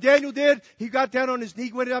 You know what Daniel did? He got down on his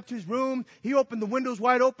knee, went up to his room. He opened the windows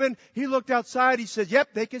wide open. He looked outside. He said, yep,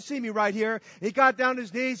 they can see me right here. He got down on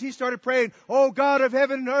his knees. He started praying, oh God of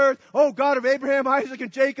heaven and earth, oh God of Abraham, Isaac,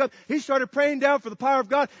 and Jacob. He started praying down for the power of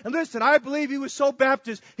God. And listen, I believe he was so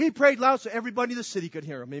Baptist, he prayed loud so everybody in the city could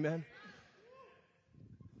hear him. Amen.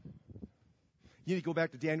 You need to go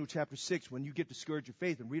back to Daniel chapter 6 when you get discouraged in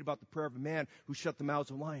faith and read about the prayer of a man who shut the mouths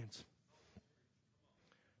of lions.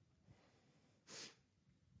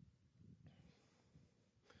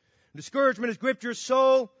 Discouragement has gripped your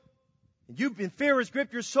soul. Fear has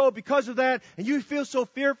gripped your soul because of that, and you feel so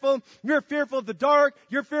fearful. You're fearful of the dark.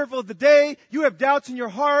 You're fearful of the day. You have doubts in your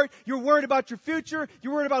heart. You're worried about your future.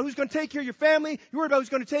 You're worried about who's going to take care of your family. You're worried about who's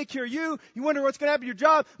going to take care of you. You wonder what's going to happen to your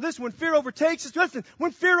job. Listen, when fear overtakes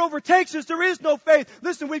us, there is no faith.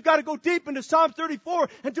 Listen, we've got to go deep into Psalm 34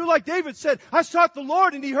 and do like David said. I sought the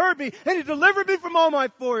Lord, and He heard me, and He delivered me from all my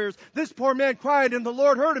fears. This poor man cried, and the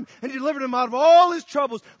Lord heard him, and He delivered him out of all his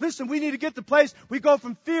troubles. Listen, we need to get to the place we go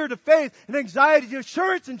from fear to faith, and anxiety to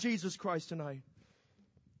assurance in Jesus Christ tonight.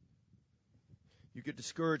 You get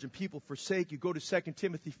discouraged and people forsake you. Go to 2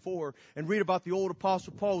 Timothy 4 and read about the old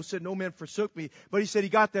apostle Paul who said, no man forsook me. But he said he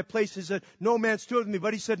got that place. He said, no man stood with me.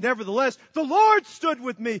 But he said, nevertheless, the Lord stood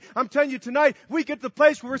with me. I'm telling you tonight, we get to the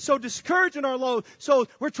place where we're so discouraged in our load. So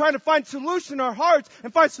we're trying to find solution in our hearts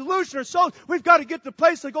and find solution in our souls. We've got to get to the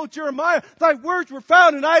place like old Jeremiah. Thy words were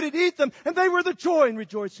found and I did eat them. And they were the joy and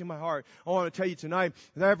rejoicing in my heart. I want to tell you tonight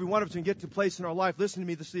that every one of us can get to the place in our life. Listen to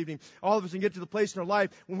me this evening. All of us can get to the place in our life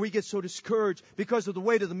when we get so discouraged because of the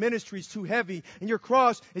weight of the ministry is too heavy and your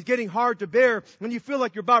cross is getting hard to bear. When you feel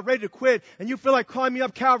like you're about ready to quit and you feel like climbing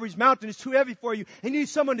up Calvary's mountain is too heavy for you and you need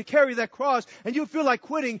someone to carry that cross and you feel like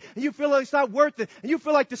quitting and you feel like it's not worth it and you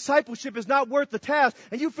feel like discipleship is not worth the task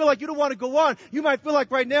and you feel like you don't want to go on. You might feel like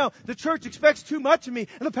right now the church expects too much of me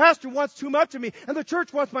and the pastor wants too much of me and the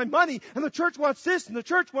church wants my money and the church wants this and the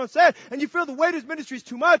church wants that and you feel the weight of ministry is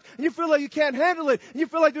too much and you feel like you can't handle it and you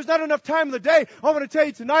feel like there's not enough time in the day. I want to tell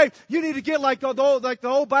you tonight, you need to get like the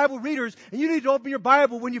old Bible readers, and you need to open your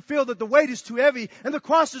Bible when you feel that the weight is too heavy and the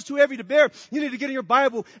cross is too heavy to bear. You need to get in your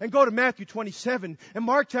Bible and go to Matthew 27 and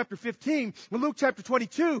Mark chapter 15 and Luke chapter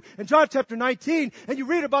 22 and John chapter 19 and you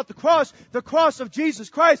read about the cross of Jesus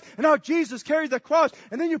Christ and how Jesus carried that cross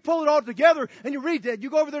and then you pull it all together and you read that. You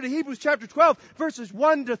go over there to Hebrews chapter 12 verses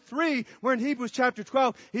 1 to 3 where in Hebrews chapter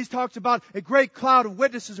 12 he talks about a great cloud of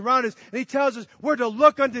witnesses around us and he tells us we're to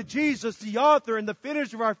look unto Jesus, the author and the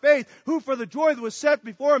finisher of our faith, who for the joy that was set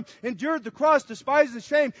before him endured the cross, despised the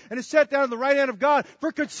shame, and is set down at the right hand of God.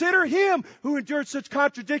 For consider him who endured such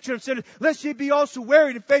contradiction of sinners, lest ye be also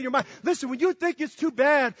wearied and faint your mind. Listen, when you think it's too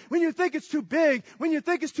bad, when you think it's too big, when you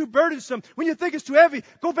think it's too burdensome, when you think it's too heavy,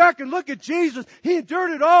 go back and look at Jesus. He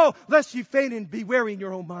endured it all, lest ye faint and be weary in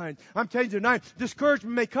your own mind. I'm telling you tonight,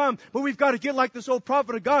 discouragement may come, but we've got to get like this old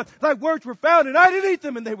prophet of God. Thy words were found, and I did eat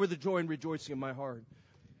them, and they were the joy and rejoicing in my heart.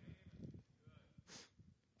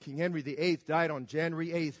 King Henry VIII died on January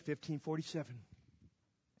 8th, 1547.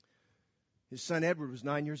 His son Edward was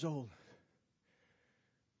 9 years old.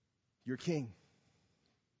 You're king.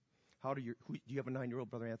 Do you have a 9-year-old,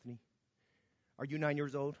 Brother Anthony? Are you 9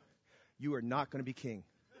 years old? You are not going to be king.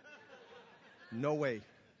 No way.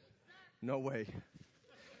 No way.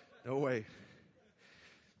 No way.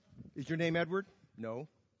 Is your name Edward? No.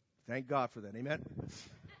 Thank God for that. Amen.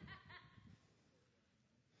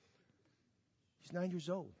 He's 9 years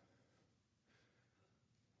old.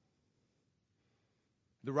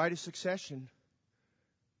 The right of succession,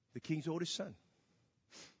 the king's oldest son.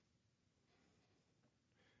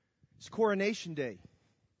 It's coronation day.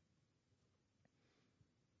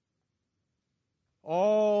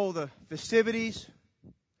 All the festivities.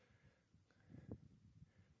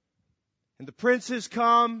 And the princes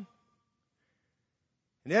come.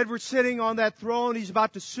 And Edward's sitting on that throne. He's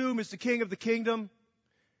about to assume as the king of the kingdom.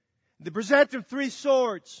 They present him 3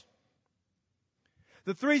 swords.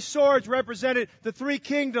 The 3 swords represented the 3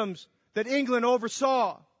 kingdoms that England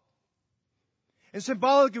oversaw. And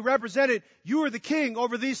symbolically represented, you are the king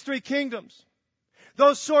over these 3 kingdoms.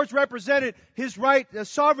 Those swords represented his right as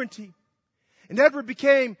sovereignty. And Edward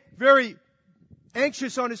became very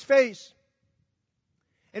anxious on his face.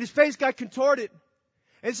 And his face got contorted.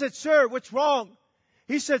 And he said, "Sir, what's wrong?"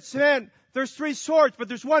 He said, "Man, there's 3 swords, but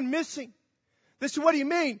there's one missing. They said, what do you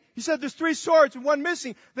mean? He said, there's 3 swords and 1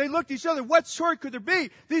 missing. They looked at each other. What sword could there be?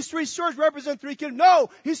 These 3 swords represent 3 kingdoms. No.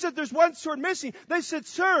 He said, there's 1 sword missing. They said,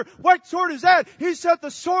 sir, what sword is that? He said, the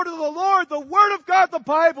sword of the Lord, the Word of God, the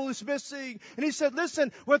Bible is missing. And he said,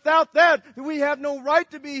 listen, without that, we have no right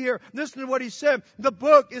to be here. Listen to what he said. The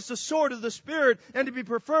book is the sword of the Spirit and to be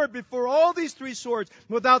preferred before all these 3 swords.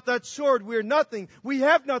 Without that sword, we are nothing. We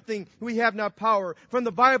have nothing. We have not power. From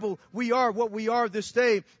the Bible, we are what we are this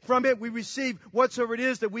day. From it, we receive whatsoever it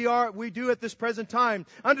is that we do at this present time.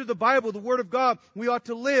 Under the Bible, the Word of God, we ought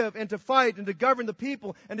to live and to fight and to govern the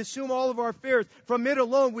people and to assume all of our affairs. From it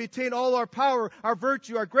alone, we attain all our power, our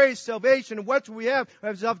virtue, our grace, salvation, and what we have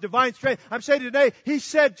of divine strength. I'm saying today, he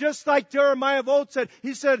said, just like Jeremiah of old said,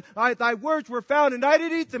 he said, thy words were found, and I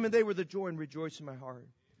did eat them, and they were the joy and rejoice in my heart.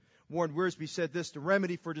 Warren Wiersbe said this, the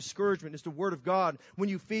remedy for discouragement is the Word of God. When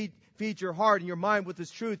you feed your heart and your mind with His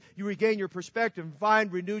truth, you regain your perspective and find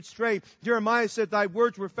renewed strength. Jeremiah said, thy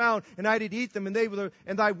words were found, and I did eat them, and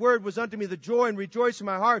thy word was unto me the joy and rejoice in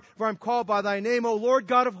my heart, for I am called by thy name, O Lord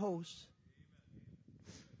God of hosts.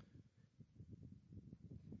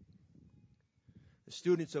 The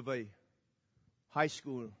students of a high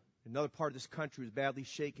school in another part of this country was badly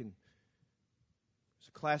shaken. It was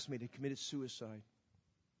a classmate who committed suicide.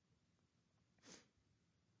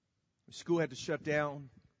 The school had to shut down.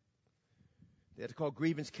 They had to call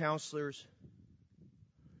grievance counselors.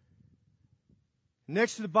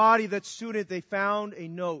 Next to the body of that student, they found a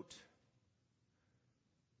note.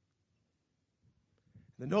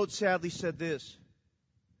 The note sadly said this: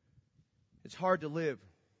 it's hard to live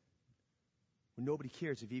when nobody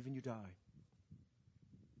cares if even you die.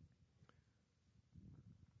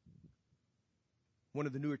 One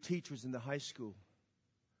of the newer teachers in the high school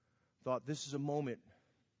thought this is a moment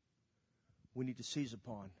we need to seize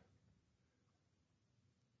upon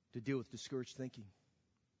to deal with discouraged thinking.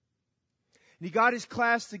 And he got his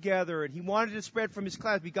class together, and he wanted to spread from his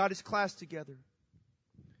class. He got his class together.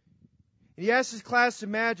 And he asked his class to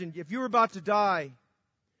imagine, if you were about to die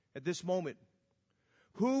at this moment,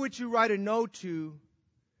 who would you write a note to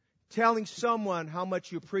telling someone how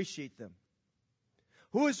much you appreciate them?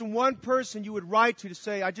 Who is the one person you would write to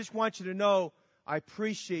say, I just want you to know I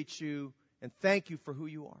appreciate you and thank you for who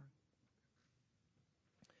you are?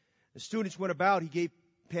 The students went about. He gave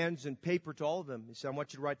pens and paper to all of them. He said, I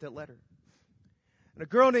want you to write that letter. And a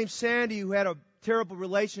girl named Sandy, who had a terrible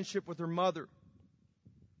relationship with her mother,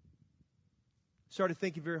 started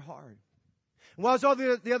thinking very hard. And while all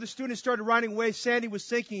the other students started writing away, Sandy was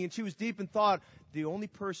thinking, and she was deep in thought, the only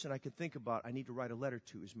person I could think about I need to write a letter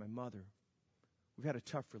to is my mother. We've had a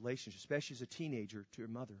tough relationship, especially as a teenager, to her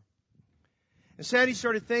mother. And Sandy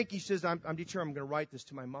started thinking, she says, I'm determined I'm going to write this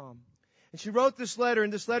to my mom. And she wrote this letter. In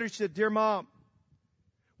this letter, she said, Dear Mom,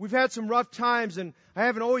 we've had some rough times, and I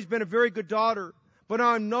haven't always been a very good daughter. But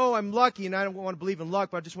I know I'm lucky, and I don't want to believe in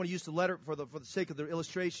luck, but I just want to use the letter for the sake of the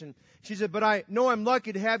illustration. She said, but I know I'm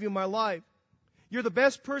lucky to have you in my life. You're the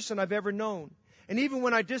best person I've ever known. And even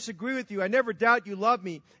when I disagree with you, I never doubt you love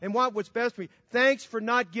me and want what's best for me. Thanks for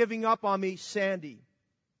not giving up on me, Sandy.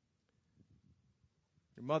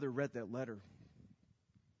 Your mother read that letter.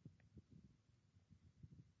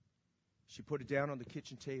 She put it down on the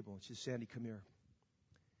kitchen table and she said, Sandy, come here.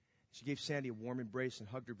 She gave Sandy a warm embrace and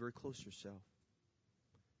hugged her very close to herself.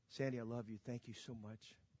 Sandy, I love you. Thank you so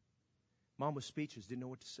much. Mom was speechless, didn't know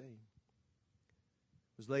what to say.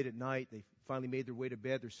 It was late at night. They finally made their way to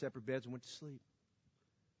bed, their separate beds, and went to sleep.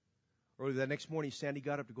 Early that next morning, Sandy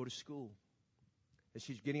got up to go to school. As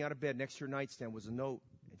she's getting out of bed, next to her nightstand was a note.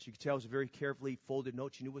 And she could tell it was a very carefully folded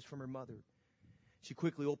note. She knew it was from her mother. She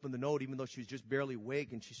quickly opened the note, even though she was just barely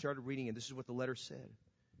awake, and she started reading, and this is what the letter said.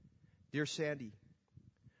 Dear Sandy,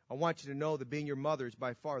 I want you to know that being your mother is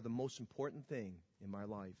by far the most important thing in my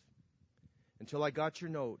life. Until I got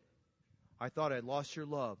your note, I thought I had lost your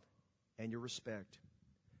love and your respect.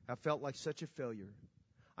 I felt like such a failure.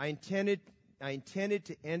 I intended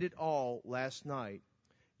to end it all last night.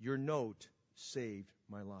 Your note saved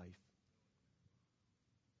my life.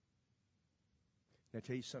 Can I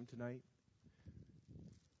tell you something tonight?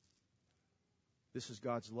 This is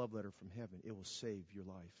God's love letter from heaven. It will save your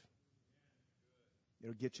life.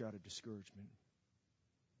 It'll get you out of discouragement.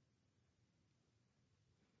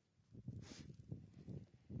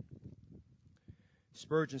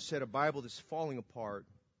 Spurgeon said a Bible that's falling apart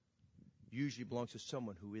usually belongs to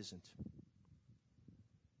someone who isn't.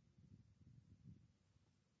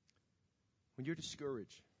 When you're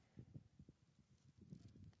discouraged,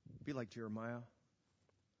 be like Jeremiah.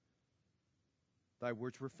 Thy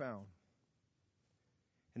words were found,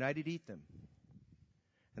 and I did eat them.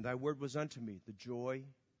 And thy word was unto me the joy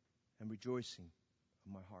and rejoicing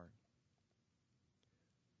of my heart.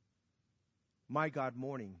 My God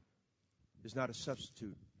morning is not a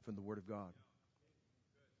substitute for the Word of God.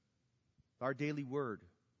 Our daily word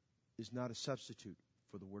is not a substitute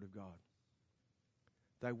for the Word of God.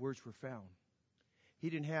 Thy words were found. He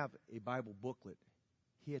didn't have a Bible booklet.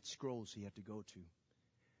 He had scrolls he had to go to.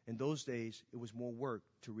 In those days, it was more work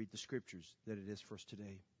to read the Scriptures than it is for us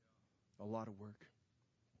today. A lot of work.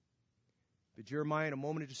 But Jeremiah, in a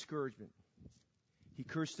moment of discouragement, he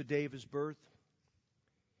cursed the day of his birth.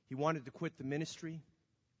 He wanted to quit the ministry.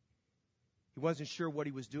 He wasn't sure what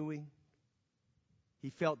he was doing. He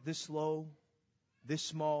felt this low, this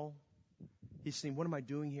small. He's saying, what am I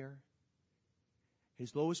doing here?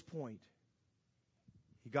 His lowest point,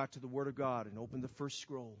 he got to the Word of God and opened the first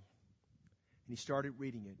scroll. And he started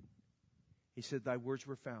reading it. He said, Thy words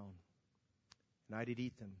were found, and I did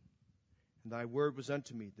eat them. And thy word was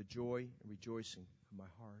unto me the joy and rejoicing of my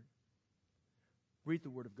heart. Read the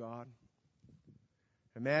Word of God.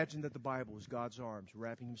 Imagine that the Bible is God's arms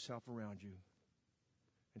wrapping himself around you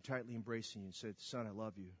and tightly embracing you and said, Son, I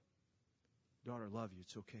love you. Daughter, I love you.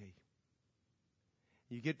 It's okay.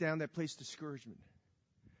 You get down that place of discouragement.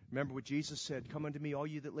 Remember what Jesus said, Come unto me, all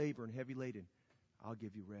you that labor and heavy laden. I'll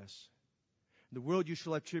give you rest. In the world you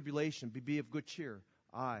shall have tribulation, but be of good cheer.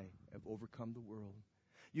 I have overcome the world.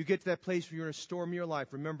 You get to that place where you're in a storm in your life.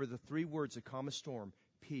 Remember the 3 words that calm a storm.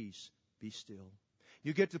 Peace, be still.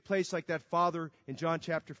 You get to a place like that father in John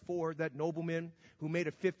chapter 4, that nobleman who made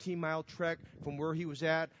a 15-mile trek from where he was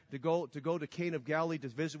at to go to Cana of Galilee to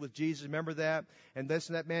visit with Jesus. Remember that? And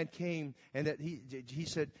that man came and that he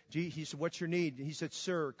said, what's your need? And he said,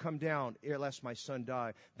 Sir, come down, ere lest my son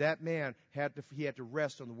die. That man had to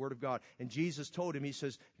rest on the Word of God. And Jesus told him, he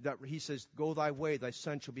says, go thy way, thy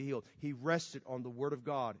son shall be healed. He rested on the Word of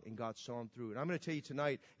God, and God saw him through. And I'm going to tell you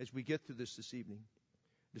tonight, as we get through this evening,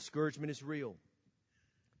 discouragement is real.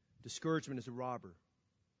 Discouragement is a robber,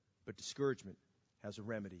 but discouragement has a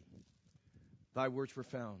remedy. Thy words were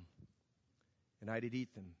found, and I did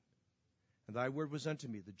eat them. And thy word was unto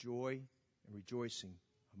me the joy and rejoicing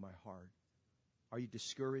of my heart. Are you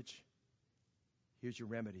discouraged? Here's your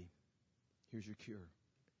remedy. Here's your cure.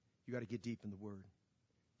 You got to get deep in the Word.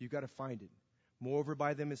 You've got to find it. Moreover,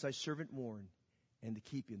 by them is thy servant warned, and to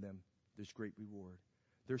keep in them there's great reward.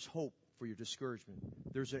 There's hope for your discouragement.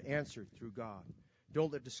 There's an answer through God.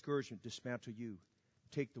 Don't let discouragement dismantle you.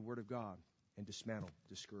 Take the Word of God and dismantle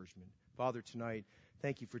discouragement. Father, tonight,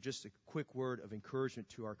 thank you for just a quick word of encouragement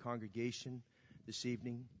to our congregation this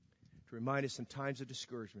evening, to remind us in times of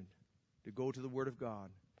discouragement to go to the Word of God,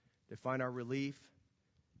 to find our relief,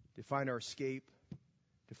 to find our escape,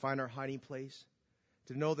 to find our hiding place,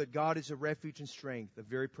 to know that God is a refuge and strength, a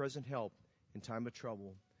very present help in time of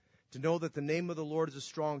trouble, to know that the name of the Lord is a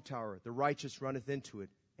strong tower, the righteous runneth into it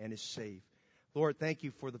and is safe. Lord, thank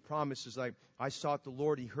you for the promises. I sought the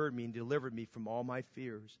Lord, He heard me and delivered me from all my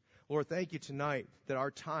fears. Lord, thank you tonight that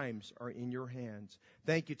our times are in your hands.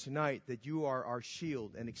 Thank you tonight that you are our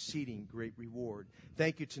shield and exceeding great reward.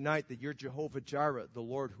 Thank you tonight that you're Jehovah Jireh, the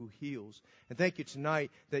Lord who heals. And thank you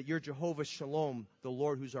tonight that you're Jehovah Shalom, the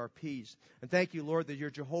Lord who's our peace. And thank you, Lord, that you're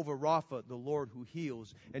Jehovah Rapha, the Lord who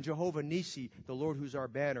heals. And Jehovah Nisi, the Lord who's our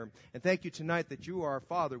banner. And thank you tonight that you are our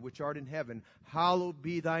Father, which art in heaven. Hallowed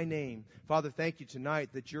be thy name. Father, thank you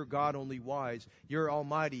tonight that you're God only wise. You're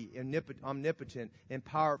almighty, omnipotent, and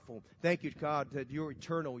powerful. Thank you, God, that you're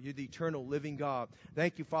eternal. You're the eternal living God.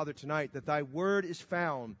 Thank you, Father, tonight that thy word is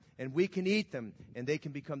found and we can eat them and they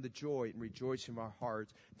can become the joy and rejoicing of our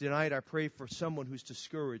hearts. Tonight I pray for someone who's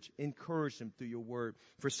discouraged, encourage them through your word.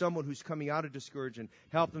 For someone who's coming out of discouragement,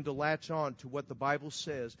 help them to latch on to what the Bible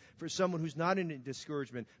says. For someone who's not in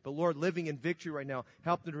discouragement, but Lord, living in victory right now,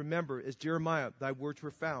 help them to remember, as Jeremiah, thy words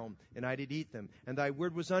were found and I did eat them. And thy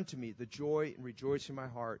word was unto me the joy and rejoicing of my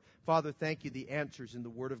heart. Father, thank you the answers in the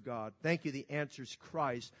word of God. Thank you the answers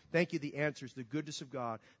Christ. Thank you the answers the goodness of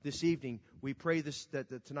God. This evening we pray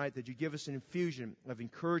that tonight that you give us an infusion of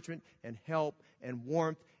encouragement and help and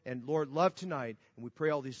warmth and Lord, love tonight. And we pray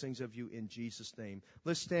all these things of you in Jesus' name.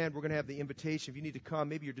 Let's stand. We're going to have the invitation. If you need to come,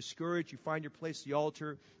 maybe you're discouraged, you find your place at the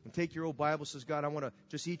altar and take your old Bible. Says, God, I want to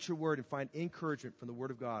just eat your word and find encouragement from the word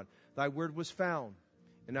of God. Thy word was found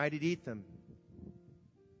and I did eat them.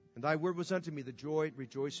 And thy word was unto me the joy and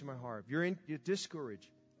rejoicing in my heart. If you're discouraged,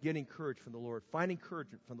 get encouraged from the Lord. Find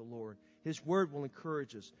encouragement from the Lord. His word will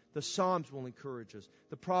encourage us. The Psalms will encourage us.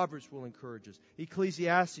 The Proverbs will encourage us.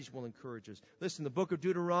 Ecclesiastes will encourage us. Listen, the book of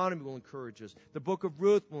Deuteronomy will encourage us. The book of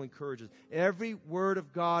Ruth will encourage us. Every word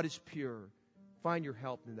of God is pure. Find your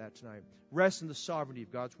help in that tonight. Rest in the sovereignty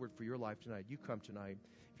of God's word for your life tonight. You come tonight.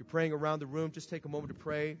 If you're praying around the room, just take a moment to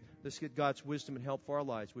pray. Let's get God's wisdom and help for our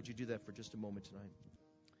lives. Would you do that for just a moment tonight?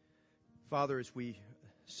 Father, as we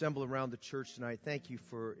assemble around the church tonight, thank you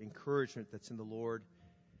for encouragement that's in the Lord.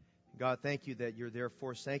 God, thank you that you're there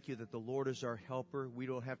for us. Thank you that the Lord is our helper. We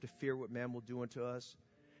don't have to fear what man will do unto us.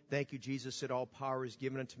 Thank you, Jesus said, all power is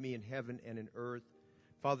given unto me in heaven and in earth.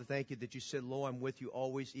 Father, thank you that you said, lo, I'm with you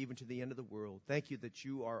always, even to the end of the world. Thank you that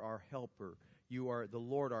you are our helper. You are the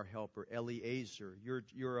Lord our helper, Eliezer. You're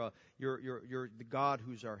the God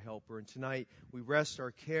who's our helper. And tonight we rest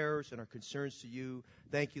our cares and our concerns to you.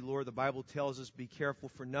 Thank you, Lord. The Bible tells us, be careful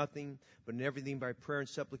for nothing, but in everything by prayer and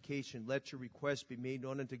supplication, let your requests be made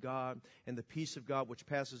known unto God. And the peace of God, which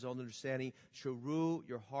passes all understanding, shall rule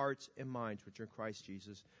your hearts and minds, which are in Christ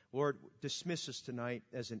Jesus. Lord, dismiss us tonight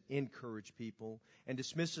as an encouraged people, and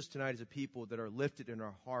dismiss us tonight as a people that are lifted in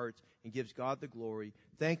our hearts and gives God the glory.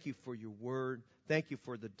 Thank you for your word. Thank you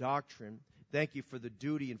for the doctrine. Thank you for the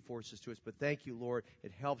duty it enforces to us. But thank you, Lord,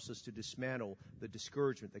 it helps us to dismantle the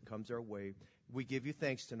discouragement that comes our way. We give you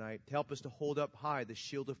thanks tonight. Help us to hold up high the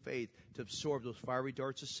shield of faith to absorb those fiery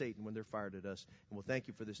darts of Satan when they're fired at us. And we'll thank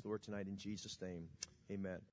you for this, Lord, tonight in Jesus' name. Amen.